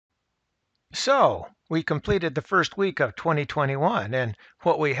So, we completed the first week of 2021, and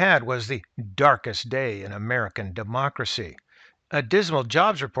what we had was the darkest day in American democracy. A dismal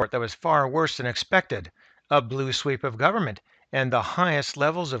jobs report that was far worse than expected, a blue sweep of government, and the highest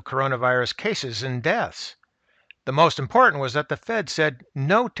levels of coronavirus cases and deaths. The most important was that the Fed said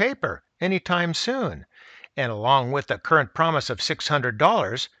no taper anytime soon. And along with the current promise of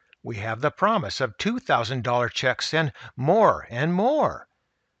 $600, we have the promise of $2,000 checks and more and more.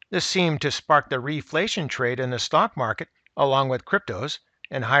 This seemed to spark the reflation trade in the stock market, along with cryptos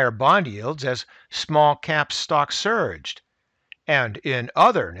and higher bond yields as small cap stocks surged. And in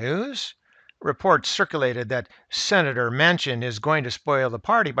other news, reports circulated that Senator Manchin is going to spoil the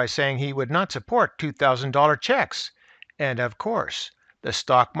party by saying he would not support $2,000 checks. And of course, the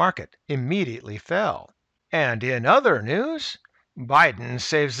stock market immediately fell. And in other news, Biden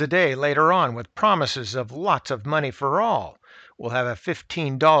saves the day later on with promises of lots of money for all. We'll have a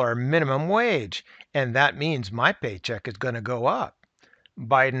 $15 minimum wage, and that means my paycheck is going to go up.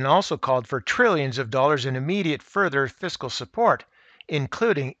 Biden also called for trillions of dollars in immediate further fiscal support,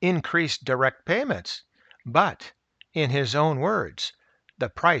 including increased direct payments. But, in his own words, the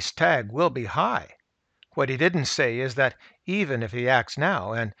price tag will be high. What he didn't say is that even if he acts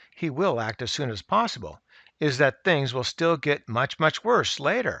now, and he will act as soon as possible, is that things will still get much, much worse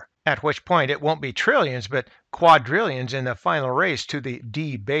later. At which point it won't be trillions, but quadrillions in the final race to the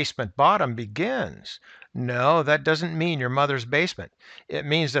debasement bottom begins. No, that doesn't mean your mother's basement. It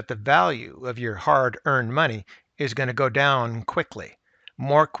means that the value of your hard-earned money is going to go down quickly,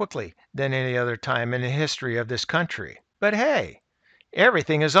 more quickly than any other time in the history of this country. But hey,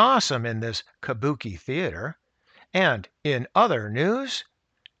 everything is awesome in this kabuki theater. And in other news,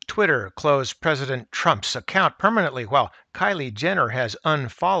 Twitter closed President Trump's account permanently while Kylie Jenner has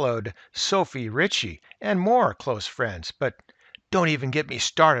unfollowed Sophie Richie and more close friends. But don't even get me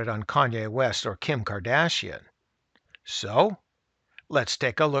started on Kanye West or Kim Kardashian. So, let's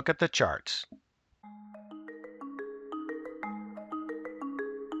take a look at the charts.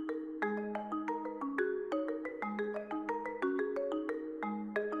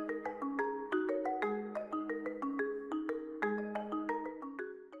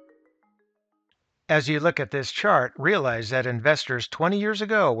 As you look at this chart, realize that investors 20 years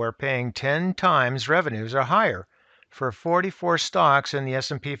ago were paying 10 times revenues or higher for 44 stocks in the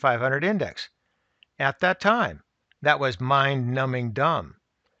S&P 500 index. At that time, that was mind-numbing dumb.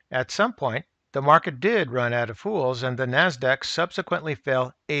 At some point, the market did run out of fools and the Nasdaq subsequently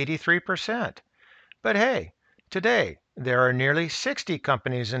fell 83%. But hey, today there are nearly 60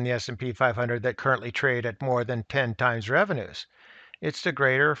 companies in the S&P 500 that currently trade at more than 10 times revenues. It's the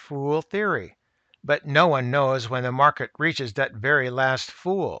greater fool theory. But no one knows when the market reaches that very last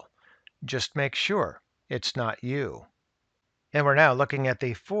fool. Just make sure it's not you. And we're now looking at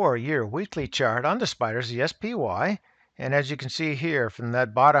the 4-year weekly chart on the spiders, the SPY. And as you can see here, from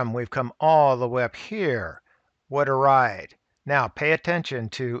that bottom, we've come all the way up here. What a ride. Now pay attention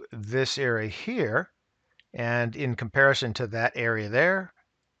to this area here. And in comparison to that area there,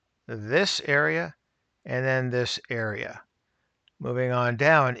 this area, and then this area. Moving on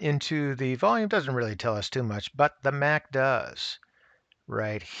down into the volume doesn't really tell us too much, but the MAC does.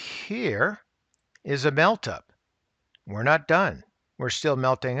 Right here is a melt up. We're not done. We're still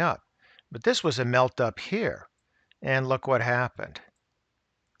melting up. But this was a melt up here. And look what happened.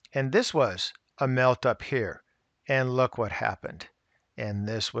 And this was a melt up here. And look what happened. And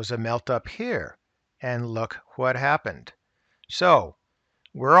this was a melt up here. And look what happened. So,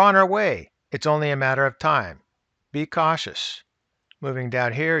 we're on our way. It's only a matter of time. Be cautious. Moving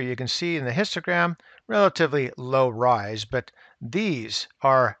down here, you can see in the histogram, relatively low rise, but these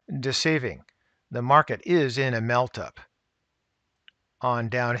are deceiving. The market is in a melt-up. On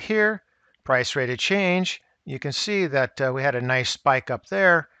down here, price rate of change, you can see that we had a nice spike up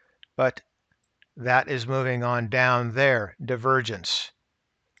there, but that is moving on down there, divergence.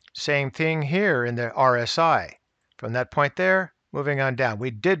 Same thing here in the RSI. From that point there, moving on down.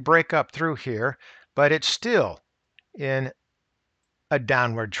 We did break up through here, but it's still in a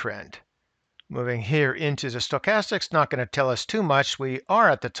downward trend. Moving here into the stochastics, not going to tell us too much. We are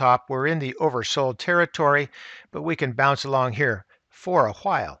at the top. We're in the oversold territory, but we can bounce along here for a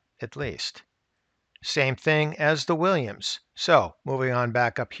while at least. Same thing as the Williams. So moving on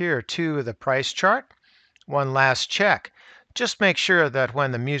back up here to the price chart. One last check. Just make sure that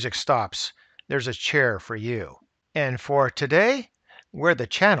when the music stops, there's a chair for you. And for today, we're the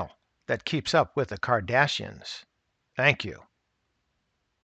channel that keeps up with the Kardashians. Thank you.